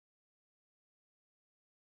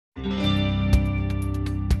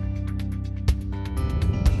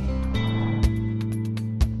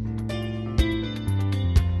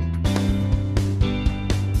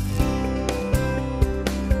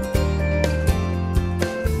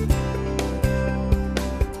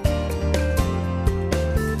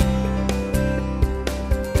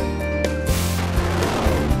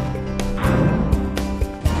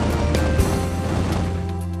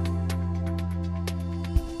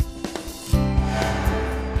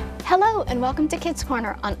Hello and welcome to Kids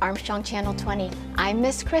Corner on Armstrong Channel 20. I'm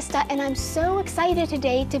Miss Krista and I'm so excited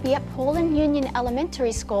today to be at Poland Union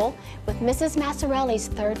Elementary School with Mrs. Massarelli's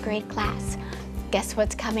third grade class. Guess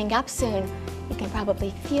what's coming up soon? You can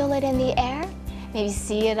probably feel it in the air, maybe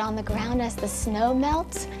see it on the ground as the snow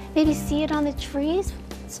melts, maybe see it on the trees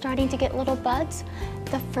starting to get little buds.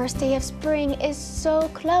 The first day of spring is so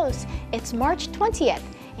close. It's March 20th.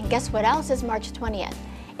 And guess what else is March 20th?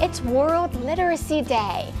 It's World Literacy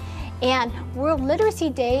Day. And World Literacy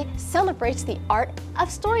Day celebrates the art of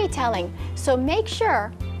storytelling. So make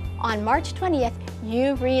sure on March 20th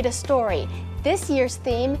you read a story. This year's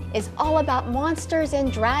theme is all about monsters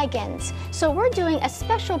and dragons. So we're doing a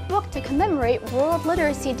special book to commemorate World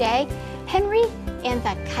Literacy Day, Henry and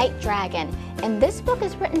the Kite Dragon. And this book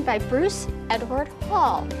is written by Bruce Edward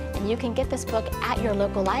Hall. And you can get this book at your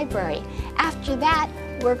local library. After that,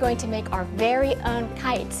 we're going to make our very own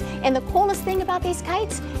kites. And the coolest thing about these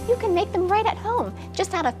kites, you can make them right at home,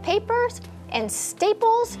 just out of papers and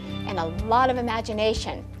staples and a lot of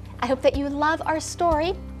imagination. I hope that you love our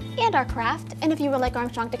story and our craft. And if you would like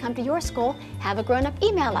Armstrong to come to your school, have a grown-up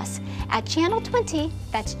email us at channel20,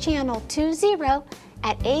 that's channel20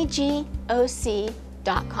 at agoc.com.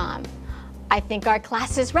 I think our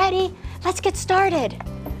class is ready. Let's get started.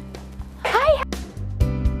 Hi.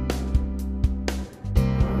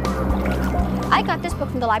 I got this book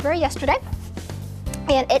from the library yesterday,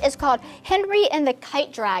 and it is called Henry and the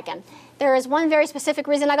Kite Dragon. There is one very specific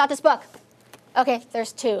reason I got this book. Okay,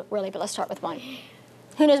 there's two, really, but let's start with one.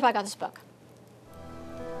 Who knows why I got this book?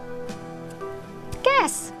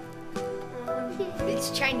 Guess. It's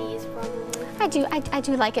Chinese, probably. I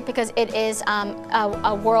do like it because it is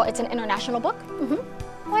it's an international book.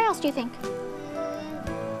 Why else do you think?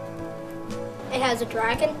 It has a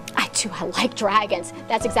dragon. I like dragons.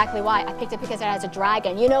 That's exactly why. I picked it because it has a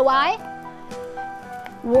dragon. You know why?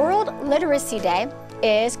 World Literacy Day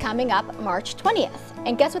is coming up March 20th.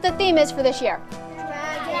 And guess what the theme is for this year?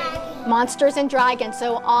 Dragon. Monsters and dragons.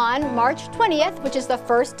 So on March 20th, which is the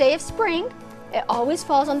first day of spring, it always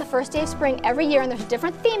falls on the first day of spring every year, and there's a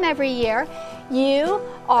different theme every year. You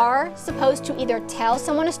are supposed to either tell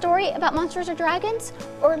someone a story about monsters or dragons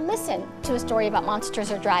or listen to a story about monsters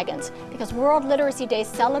or dragons, because World Literacy Day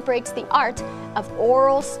celebrates the art of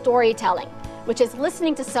oral storytelling, which is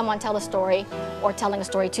listening to someone tell a story or telling a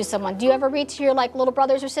story to someone. Do you ever read to your little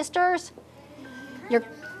brothers or sisters? You're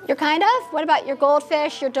kind of? What about your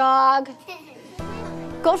goldfish, your dog?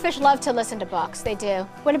 Goldfish love to listen to books, they do.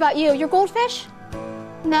 What about you? Your goldfish?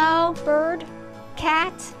 No? Bird?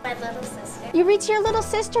 Cat? My little sister. You read to your little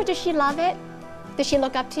sister? Does she love it? Does she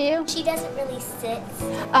look up to you? She doesn't really sit.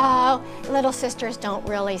 Oh, little sisters don't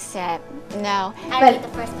really sit. No. I read the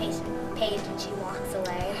first page and she walks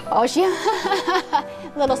away. Oh,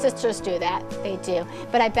 little sisters do that. They do.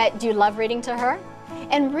 But I bet, do you love reading to her?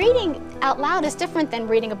 And reading out loud is different than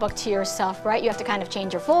reading a book to yourself, right? You have to kind of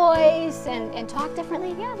change your voice and talk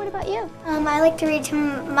differently. Yeah, what about you? I like to read to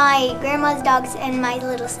my grandma's dogs and my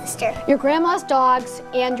little sister. Your grandma's dogs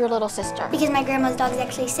and your little sister. Because my grandma's dogs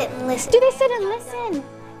actually sit and listen. Do they sit and listen?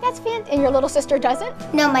 That's fantastic. And your little sister doesn't?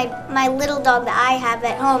 No, my little dog that I have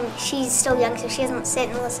at home, she's still young, so she doesn't sit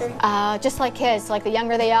and listen. Just like kids, like the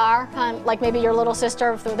younger they are, like maybe your little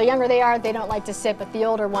sister, the younger they are, they don't like to sit, but the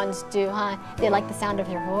older ones do, huh? They like the sound of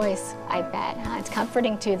your voice, I bet, huh? It's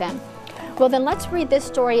comforting to them. Well, then let's read this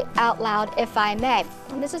story out loud, if I may.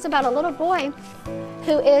 And this is about a little boy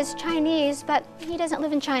who is Chinese, but he doesn't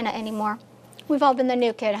live in China anymore. We've all been the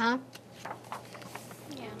new kid, huh?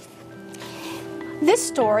 This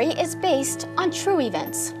story is based on true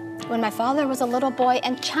events. When my father was a little boy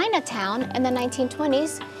in Chinatown in the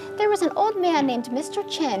 1920s, there was an old man named Mr.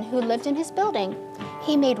 Chin who lived in his building.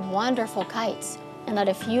 He made wonderful kites and let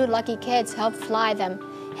a few lucky kids help fly them.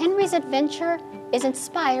 Henry's adventure is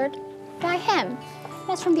inspired by him.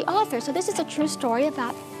 That's from the author, so this is a true story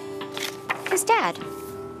about his dad.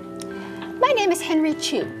 My name is Henry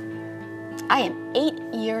Chu. I am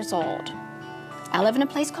 8 years old. I live in a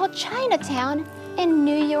place called Chinatown in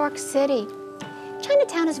New York City.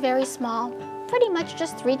 Chinatown is very small, pretty much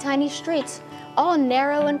just 3 tiny streets, all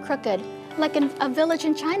narrow and crooked, like a village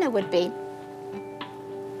in China would be.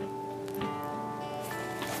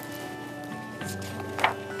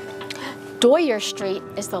 Doyer Street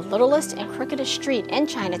is the littlest and crookedest street in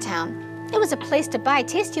Chinatown. It was a place to buy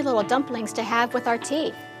tasty little dumplings to have with our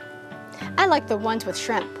tea. I like the ones with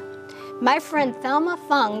shrimp. My friend Thelma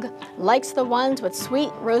Fung likes the ones with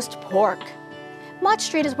sweet roast pork. Mott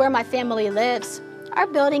Street is where my family lives. Our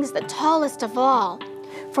building is the tallest of all.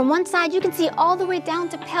 From one side, you can see all the way down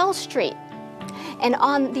to Pell Street. And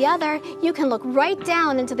on the other, you can look right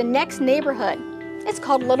down into the next neighborhood. It's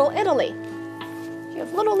called Little Italy. You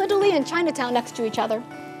have Little Italy and Chinatown next to each other.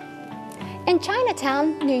 In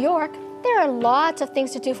Chinatown, New York, there are lots of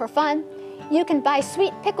things to do for fun. You can buy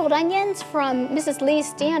sweet pickled onions from Mrs. Lee's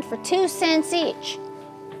stand for 2 cents each.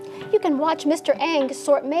 You can watch Mr. Eng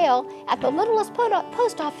sort mail at the littlest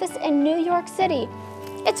post office in New York City.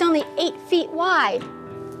 It's only 8 feet wide.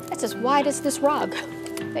 It's as wide as this rug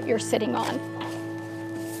that you're sitting on.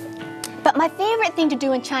 But my favorite thing to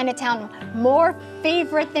do in Chinatown, more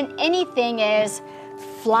favorite than anything, is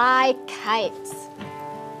fly kites.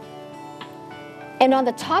 And on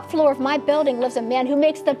the top floor of my building lives a man who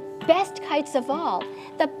makes the best kites of all,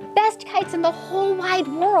 the best kites in the whole wide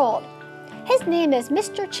world. His name is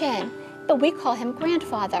Mr. Chen, but we call him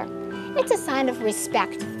Grandfather. It's a sign of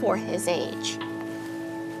respect for his age.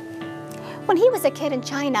 When he was a kid in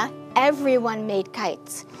China, everyone made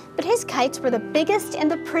kites, but his kites were the biggest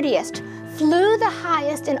and the prettiest, flew the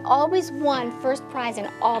highest, and always won first prize in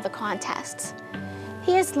all the contests.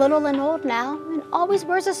 He is little and old now and always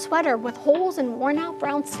wears a sweater with holes and worn-out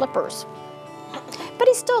brown slippers. But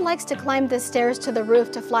he still likes to climb the stairs to the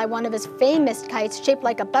roof to fly one of his famous kites shaped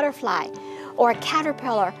like a butterfly, or a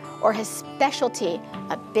caterpillar, or his specialty,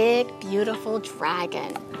 a big, beautiful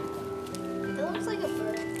dragon. That looks like a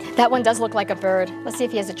bird. That one does look like a bird. Let's see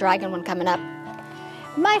if he has a dragon one coming up.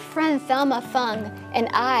 My friend Thelma Fung and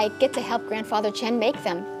I get to help Grandfather Chen make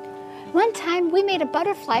them. One time we made a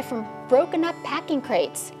butterfly from broken up packing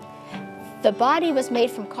crates. The body was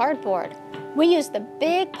made from cardboard. We used the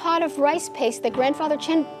big pot of rice paste that Grandfather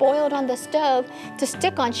Chen boiled on the stove to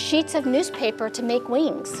stick on sheets of newspaper to make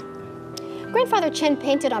wings. Grandfather Chen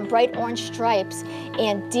painted on bright orange stripes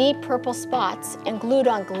and deep purple spots and glued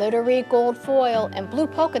on glittery gold foil and blue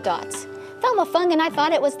polka dots. Thelma Fung and I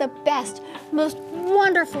thought it was the best, most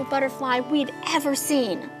wonderful butterfly we'd ever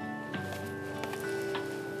seen.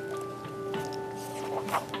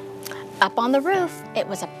 Up on the roof, it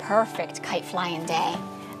was a perfect kite flying day.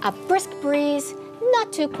 A brisk breeze,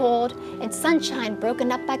 not too cold, and sunshine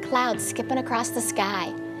broken up by clouds skipping across the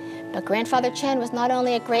sky. But Grandfather Chen was not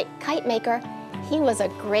only a great kite maker, he was a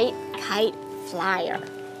great kite flyer.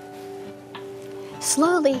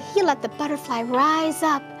 Slowly, he let the butterfly rise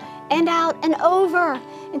up and out and over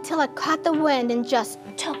until it caught the wind and just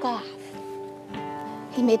took off.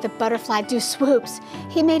 He made the butterfly do swoops.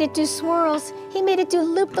 He made it do swirls. He made it do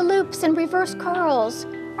loop-the-loops and reverse curls.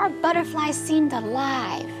 Our butterfly seemed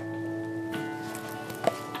alive.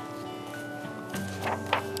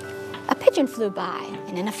 A pigeon flew by,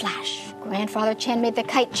 and in a flash, Grandfather Chen made the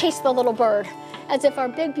kite chase the little bird, as if our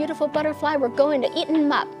big, beautiful butterfly were going to eat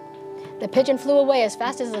him up. The pigeon flew away as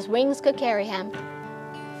fast as his wings could carry him.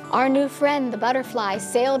 Our new friend, the butterfly,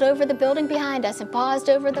 sailed over the building behind us and paused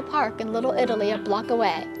over the park in Little Italy a block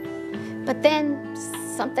away. But then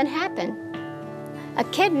something happened. A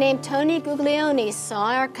kid named Tony Guglielmi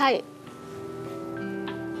saw our kite.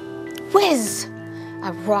 Whiz!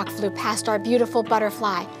 A rock flew past our beautiful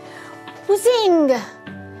butterfly. Whizzing!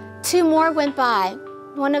 2 more went by,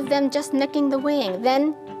 one of them just nicking the wing.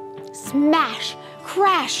 Then smash,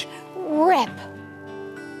 crash, rip!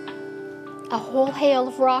 A whole hail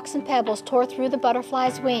of rocks and pebbles tore through the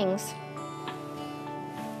butterfly's wings.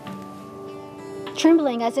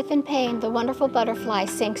 Trembling as if in pain, the wonderful butterfly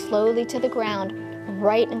sank slowly to the ground,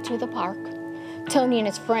 right into the park. Tony and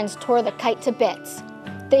his friends tore the kite to bits.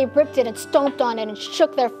 They ripped it and stomped on it and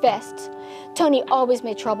shook their fists. Tony always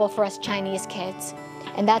made trouble for us Chinese kids,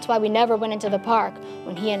 and that's why we never went into the park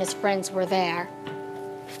when he and his friends were there.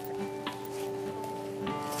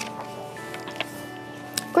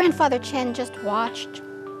 Grandfather Chen just watched,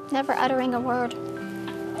 never uttering a word.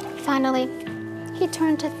 Finally, he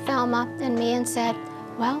turned to Thelma and me and said,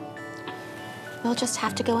 "Well, we'll just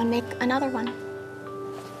have to go and make another one."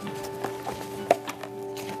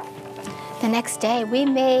 The next day, we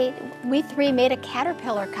 3 made a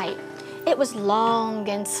caterpillar kite. It was long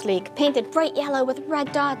and sleek, painted bright yellow with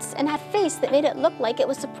red dots, and had a face that made it look like it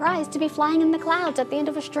was surprised to be flying in the clouds at the end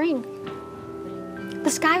of a string. The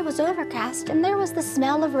sky was overcast, and there was the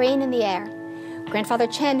smell of rain in the air. Grandfather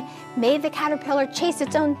Chen made the caterpillar chase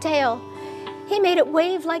its own tail. He made it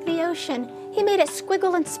wave like the ocean. He made it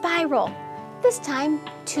squiggle and spiral. This time,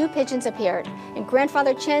 2 pigeons appeared, and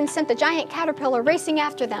Grandfather Chen sent the giant caterpillar racing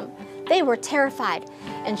after them. They were terrified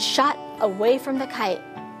and shot away from the kite.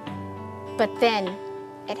 But then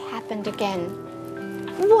it happened again.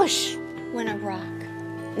 Whoosh went a rock.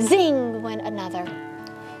 Zing went another.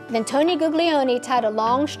 Then Tony Guglielmi tied a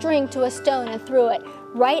long string to a stone and threw it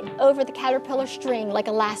right over the caterpillar string like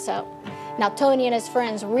a lasso. Now Tony and his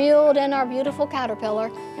friends reeled in our beautiful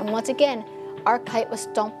caterpillar, and once again, our kite was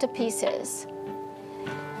stomped to pieces.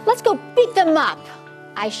 Let's go beat them up,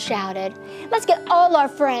 I shouted. Let's get all our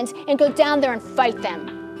friends and go down there and fight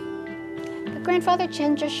them. But Grandfather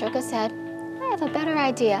Chin just shook his head. I have a better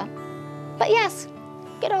idea. But yes,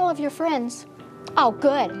 get all of your friends. Oh,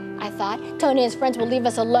 good, I thought. Tony and his friends will leave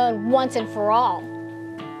us alone once and for all.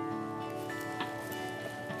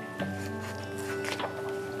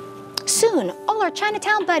 Soon, all our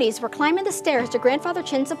Chinatown buddies were climbing the stairs to Grandfather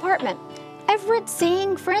Chin's apartment. Everett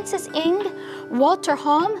Singh, Francis Ing, Walter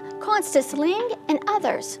Holm, Constance Ling, and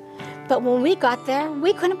others. But when we got there,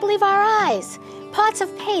 we couldn't believe our eyes. Pots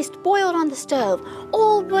of paste boiled on the stove.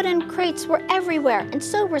 Old wooden crates were everywhere, and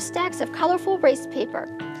so were stacks of colorful waste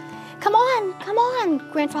paper. Come on,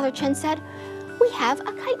 Grandfather Chin said. We have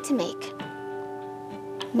a kite to make.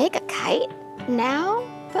 Make a kite? Now?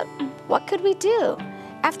 But what could we do?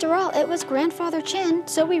 After all, it was Grandfather Chin,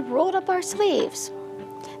 so we rolled up our sleeves.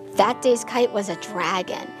 That day's kite was a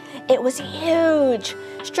dragon. It was huge,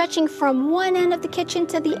 stretching from one end of the kitchen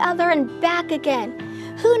to the other and back again.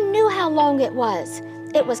 Who knew how long it was?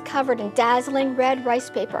 It was covered in dazzling red rice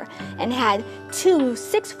paper and had 2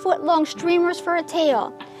 6-foot-long streamers for a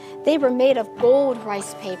tail. They were made of gold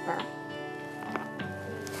rice paper.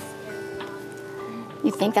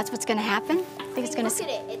 You think that's what's going to happen? Look at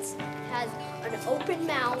it. It has an open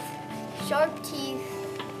mouth, sharp teeth,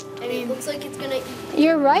 and it looks like it's going to eat.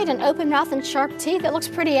 You're right, an open mouth and sharp teeth. It looks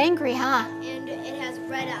pretty angry, huh? And it has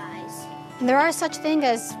red eyes. And there are such things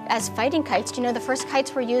as fighting kites. Do you know the first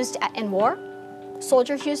kites were used in war?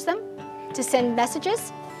 Soldiers used them to send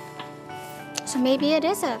messages. So maybe it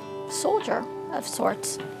is a soldier of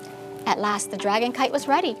sorts. At last, the dragon kite was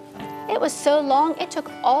ready. It was so long, it took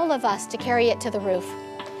all of us to carry it to the roof.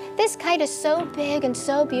 This kite is so big and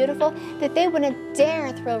so beautiful that they wouldn't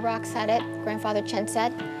dare throw rocks at it, Grandfather Chin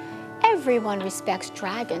said. Everyone respects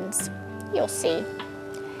dragons. You'll see.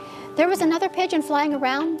 There was another pigeon flying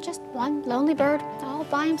around, just one lonely bird, all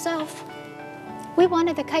by himself. We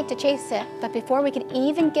wanted the kite to chase it, but before we could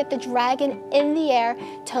even get the dragon in the air,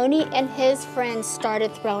 Tony and his friends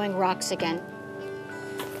started throwing rocks again.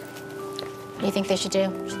 What do you think they should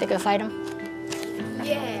do? Should they go fight him?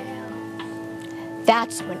 Yeah.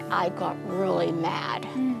 That's when I got really mad.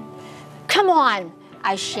 Come on,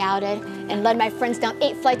 I shouted and led my friends down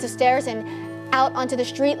 8 flights of stairs and out onto the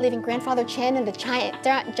street, leaving Grandfather Chin and the giant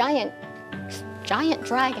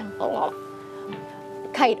dragon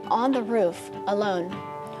kite on the roof alone.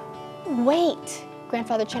 Wait,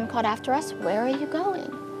 Grandfather Chin called after us. Where are you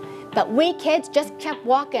going? But we kids just kept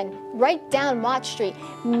walking right down Mott Street,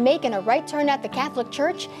 making a right turn at the Catholic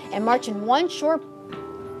Church and marching one short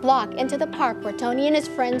block into the park where Tony and his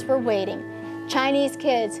friends were waiting. Chinese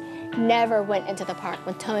kids never went into the park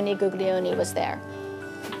when Tony Guglielmi was there.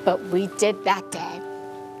 But we did that day.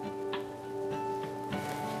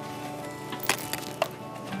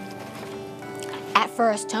 At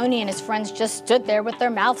first, Tony and his friends just stood there with their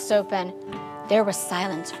mouths open. There was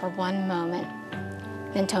silence for one moment.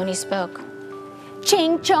 Then Tony spoke.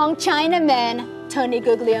 Ching chong Chinamen, Tony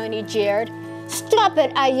Guglielmi jeered. Stop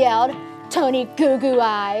it, I yelled. Tony Goo Goo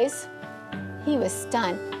Eyes. He was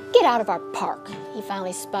stunned. Get out of our park, he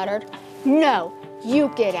finally sputtered. No,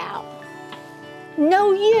 you get out.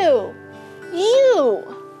 No, you. You.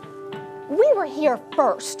 We were here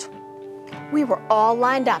first. We were all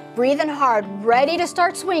lined up, breathing hard, ready to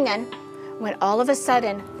start swinging, when all of a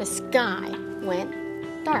sudden the sky went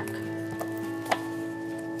dark.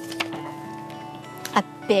 A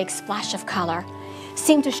big splash of color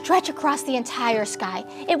seemed to stretch across the entire sky.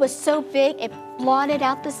 It was so big it blotted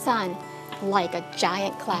out the sun like a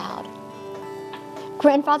giant cloud.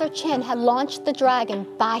 Grandfather Chin had launched the dragon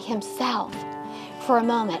by himself. For a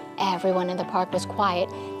moment, everyone in the park was quiet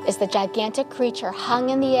as the gigantic creature hung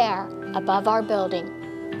in the air above our building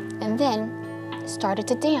and then started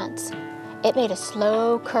to dance. It made a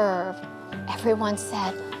slow curve. Everyone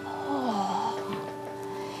said, oh.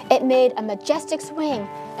 It made a majestic swing.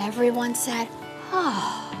 Everyone said,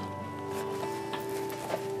 oh.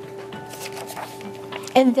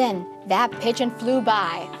 And then that pigeon flew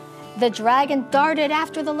by. The dragon darted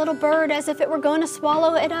after the little bird as if it were going to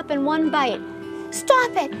swallow it up in one bite.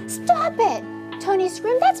 Stop it! Stop it! Tony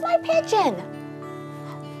screamed, that's my pigeon!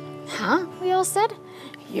 Huh? We all said.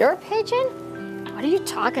 Your pigeon? What are you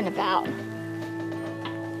talking about?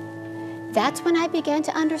 That's when I began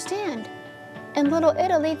to understand. In Little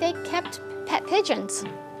Italy, they kept pet pigeons,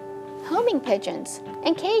 homing pigeons,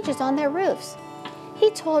 in cages on their roofs.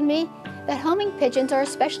 He told me that homing pigeons are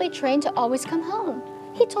especially trained to always come home.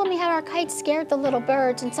 He told me how our kites scared the little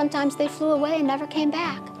birds and sometimes they flew away and never came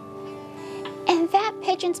back. And that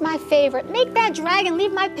pigeon's my favorite. Make that dragon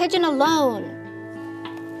leave my pigeon alone.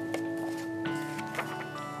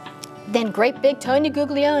 Then great big Tony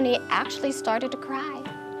Guglielmi actually started to cry.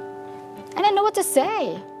 I didn't know what to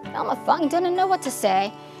say. Elma Fung didn't know what to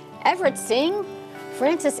say. Everett Singh,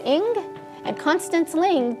 Francis Ing, and Constance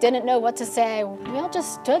Ling didn't know what to say. We all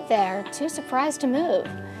just stood there, too surprised to move.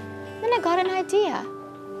 Then I got an idea.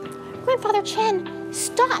 Grandfather Chen,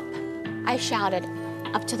 stop, I shouted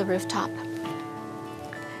up to the rooftop.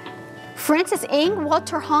 Francis Ing,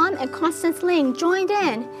 Walter Hahn, and Constance Ling joined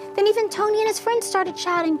in. Then even Tony and his friends started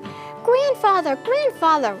shouting, Grandfather,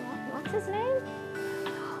 Grandfather, what's his name?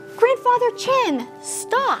 Grandfather Chen,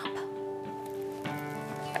 stop.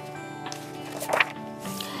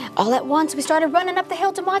 All at once, we started running up the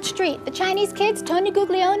hill to Mott Street. The Chinese kids, Tony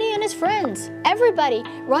Guglielmi and his friends. Everybody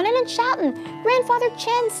running and shouting, Grandfather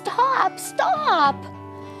Chen, stop, stop.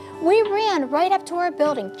 We ran right up to our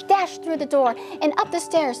building, dashed through the door, and up the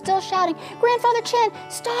stairs, still shouting, Grandfather Chen,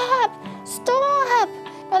 stop, stop.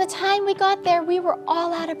 By the time we got there, we were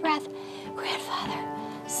all out of breath. Grandfather,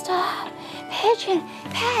 stop. Pigeon,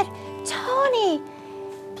 Pat, Tony,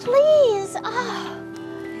 please. Oh.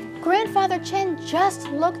 Grandfather Chen just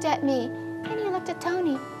looked at me. Then he looked at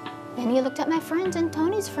Tony. Then he looked at my friends and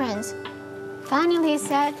Tony's friends. Finally he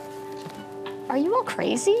said, are you all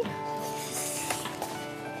crazy?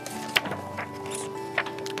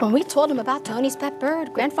 When we told him about Tony's pet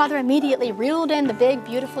bird, Grandfather immediately reeled in the big,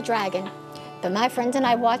 beautiful dragon. But my friends and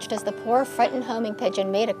I watched as the poor, frightened homing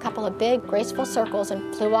pigeon made a couple of big, graceful circles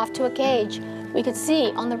and flew off to a cage we could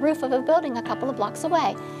see on the roof of a building a couple of blocks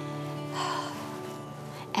away.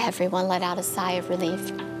 Everyone let out a sigh of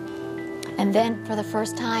relief. And then, for the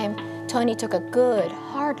first time, Tony took a good,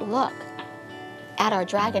 hard look at our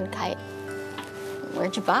dragon kite.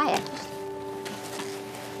 Where'd you buy it?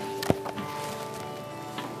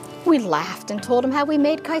 We laughed and told him how we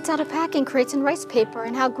made kites out of packing crates and rice paper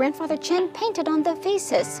and how Grandfather Chen painted on the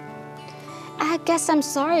faces. I guess I'm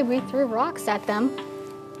sorry we threw rocks at them.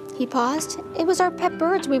 He paused. It was our pet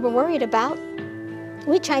birds we were worried about.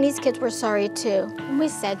 We Chinese kids were sorry too, and we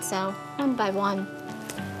said so, one by one.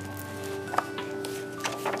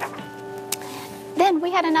 Then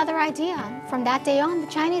we had another idea. From that day on, the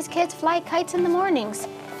Chinese kids fly kites in the mornings.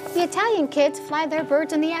 The Italian kids fly their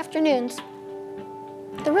birds in the afternoons.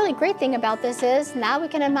 The really great thing about this is now we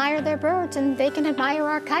can admire their birds and they can admire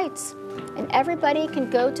our kites. And everybody can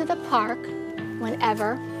go to the park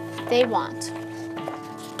whenever they want.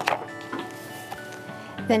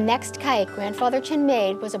 The next kite Grandfather Chen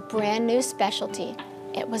made was a brand new specialty.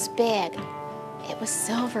 It was big. It was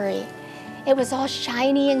silvery. It was all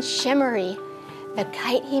shiny and shimmery. The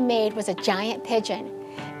kite he made was a giant pigeon.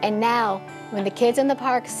 And now, when the kids in the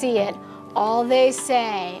park see it, all they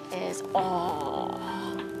say is, "Oh."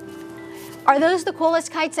 Are those the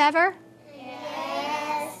coolest kites ever?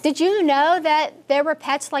 Yes. Did you know that there were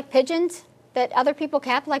pets like pigeons that other people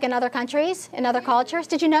kept, like in other countries, in other cultures?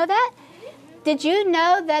 Did you know that? Did you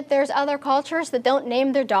know that there's other cultures that don't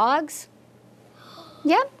name their dogs?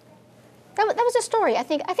 Yeah? That was a story. I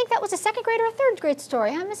think that was a second grade or a third grade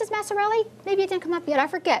story, huh, Mrs. Massarelli? Maybe it didn't come up yet. I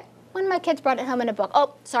forget. One of my kids brought it home in a book.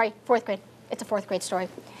 Oh, sorry, fourth grade. It's a fourth grade story.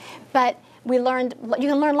 But you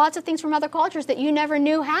can learn lots of things from other cultures that you never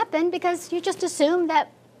knew happened because you just assume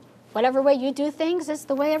that whatever way you do things is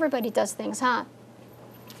the way everybody does things, huh?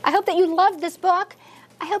 I hope that you loved this book.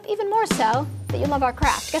 I hope even more so that you love our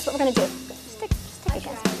craft. Guess what we're going to do? Just take a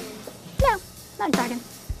guess. No, not a dragon.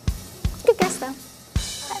 Good guess, though.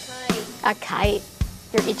 A kite.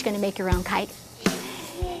 You're each going to make your own kite.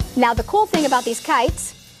 Now, the cool thing about these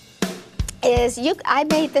kites is I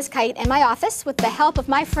made this kite in my office with the help of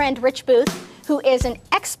my friend Rich Booth, who is an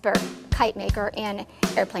expert kite maker and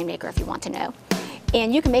airplane maker, if you want to know.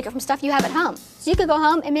 And you can make it from stuff you have at home. So you can go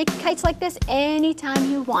home and make kites like this anytime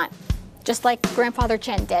you want, just like Grandfather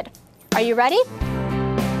Chen did. Are you ready?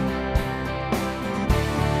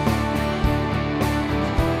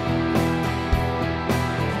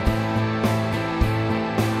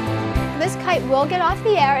 This kite will get off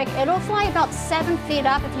the air. It'll fly about 7 feet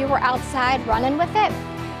up if you were outside running with it.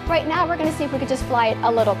 Right now, we're gonna see if we could just fly it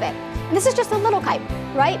a little bit. And this is just a little kite,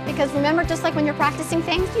 right? Because remember, just like when you're practicing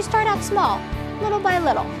things, you start out small, little by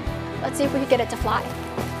little. Let's see if we can get it to fly.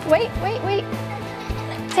 Wait.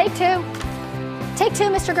 Take two. Take two,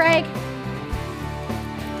 Mr. Greg.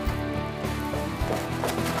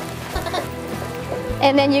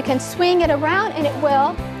 And then you can swing it around and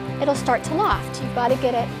it'll start to loft. You've got to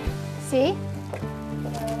get it. See?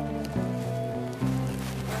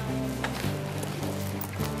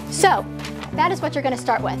 So, that is what you're going to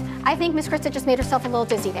start with. I think Miss Krista just made herself a little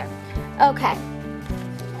dizzy there. Okay.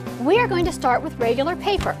 We are going to start with regular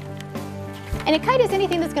paper. And a kite is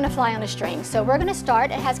anything that's going to fly on a string. So we're going to start.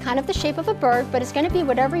 It has kind of the shape of a bird, but it's going to be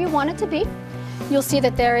whatever you want it to be. You'll see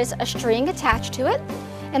that there is a string attached to it,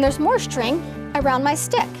 and there's more string around my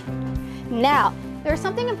stick. Now, there's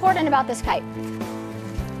something important about this kite.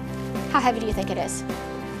 How heavy do you think it is?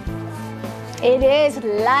 It is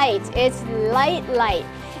light. It's light, light.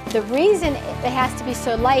 The reason it has to be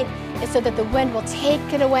so light is so that the wind will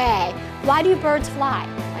take it away. Why do birds fly?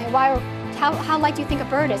 I mean, how light do you think a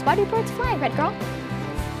bird is? Why do birds fly, Red Girl?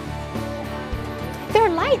 They're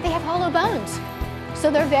light. They have hollow bones. So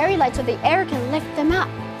they're very light, so the air can lift them up.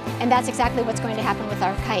 And that's exactly what's going to happen with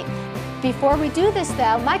our kite. Before we do this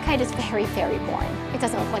though, my kite is very, very boring. It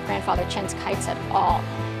doesn't look like Grandfather Chen's kites at all.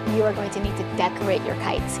 You are going to need to decorate your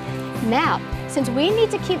kites. Now, since we need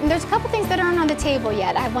to keep, and there's a couple things that aren't on the table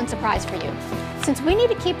yet, I have one surprise for you. Since we need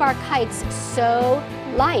to keep our kites so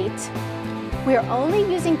light, we are only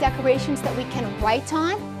using decorations that we can write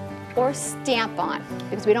on or stamp on,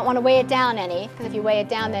 because we don't want to weigh it down any, because if you weigh it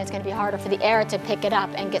down, then it's going to be harder for the air to pick it up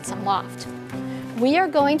and get some loft. We are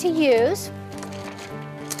going to use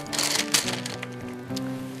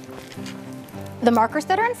the markers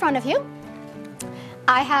that are in front of you.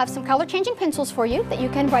 I have some color changing pencils for you that you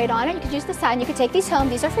can write on it. You can use the side, and you can take these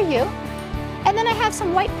home. These are for you. And then I have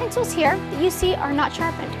some white pencils here that you see are not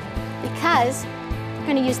sharpened, because we're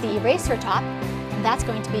going to use the eraser top, and that's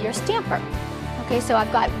going to be your stamper. Okay, so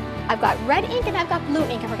I've got red ink and I've got blue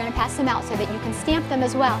ink, and we're going to pass them out so that you can stamp them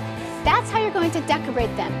as well. That's how you're going to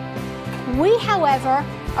decorate them. We, however,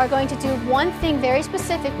 are going to do one thing very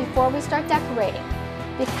specific before we start decorating,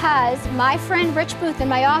 because my friend Rich Booth in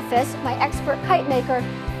my office, my expert kite maker,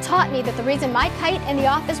 taught me that the reason my kite in the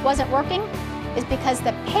office wasn't working is because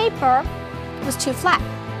the paper was too flat.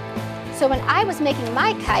 So when I was making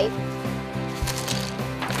my kite,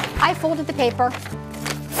 I folded the paper,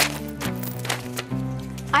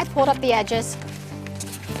 I pulled up the edges,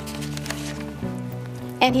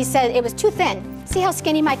 and he said it was too thin. See how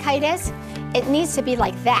skinny my kite is? It needs to be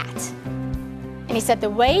like that. And he said the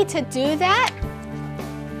way to do that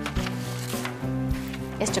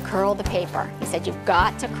is to curl the paper. He said you've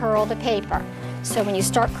got to curl the paper. So when you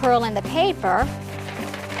start curling the paper,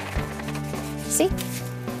 see?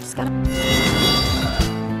 Just gotta...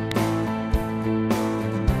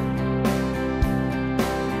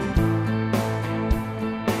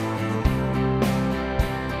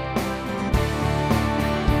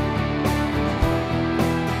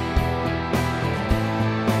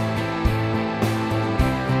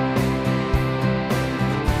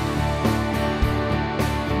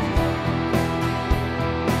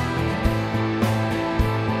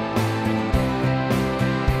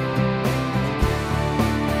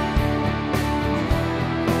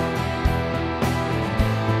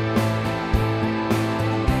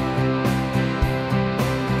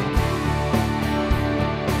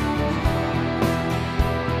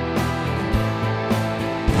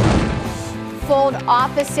 Fold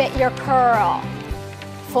opposite your curl.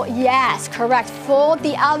 Yes, correct. Fold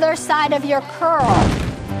the other side of your curl.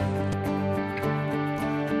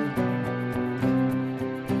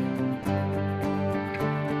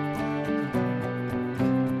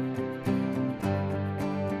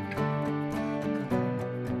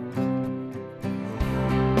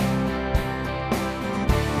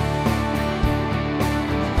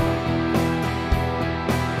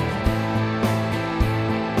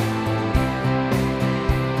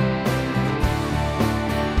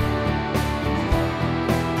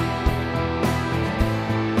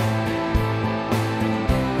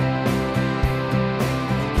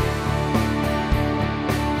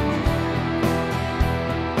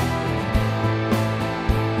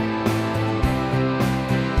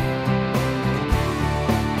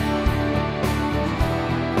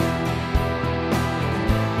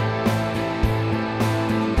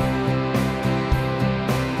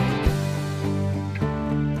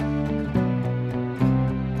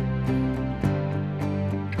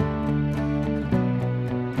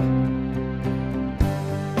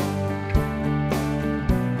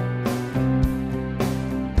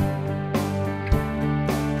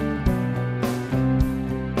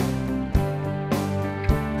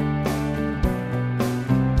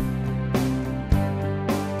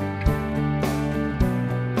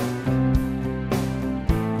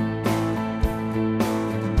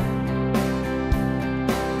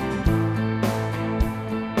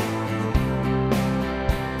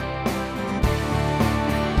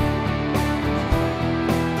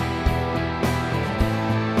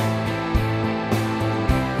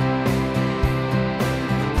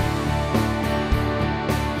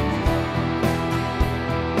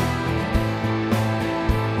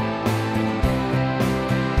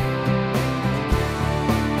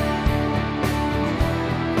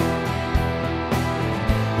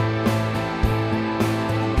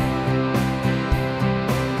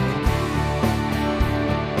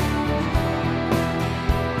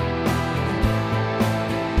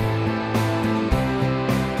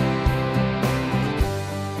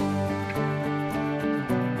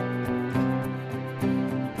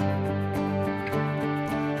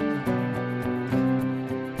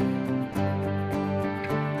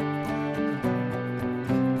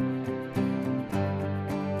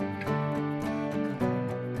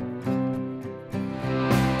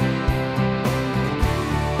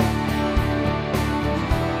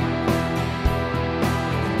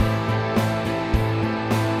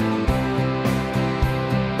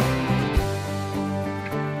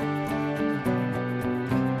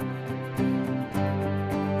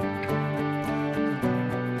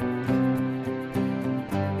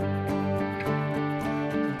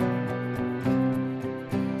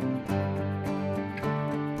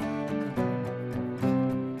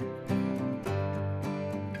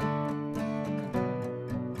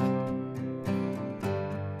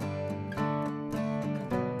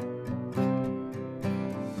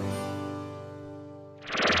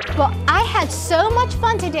 had so much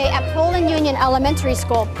fun today at Poland Union Elementary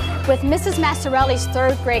School with Mrs. Massarelli's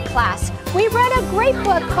third grade class. We read a great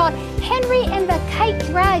book called Henry and the Kite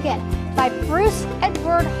Dragon by Bruce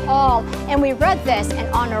Edward Hall. And we read this in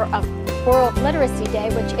honor of World Literacy Day,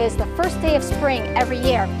 which is the first day of spring every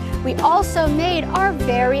year. We also made our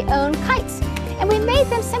very own kites. And we made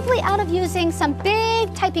them simply out of using some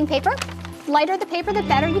big typing paper. Lighter the paper, the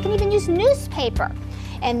better. You can even use newspaper.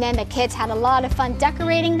 And then the kids had a lot of fun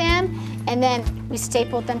decorating them. And then we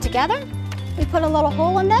stapled them together. We put a little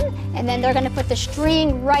hole in them, and then they're gonna put the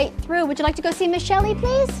string right through. Would you like to go see Miss Shelley,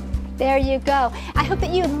 please? There you go. I hope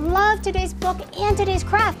that you loved today's book and today's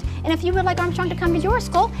craft. And if you would like Armstrong to come to your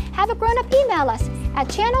school, have a grown-up email us at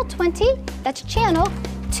channel20, that's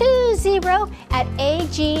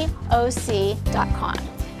channel20@agoc.com.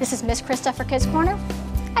 This is Miss Krista for Kids Corner.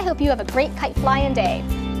 I hope you have a great kite flying day.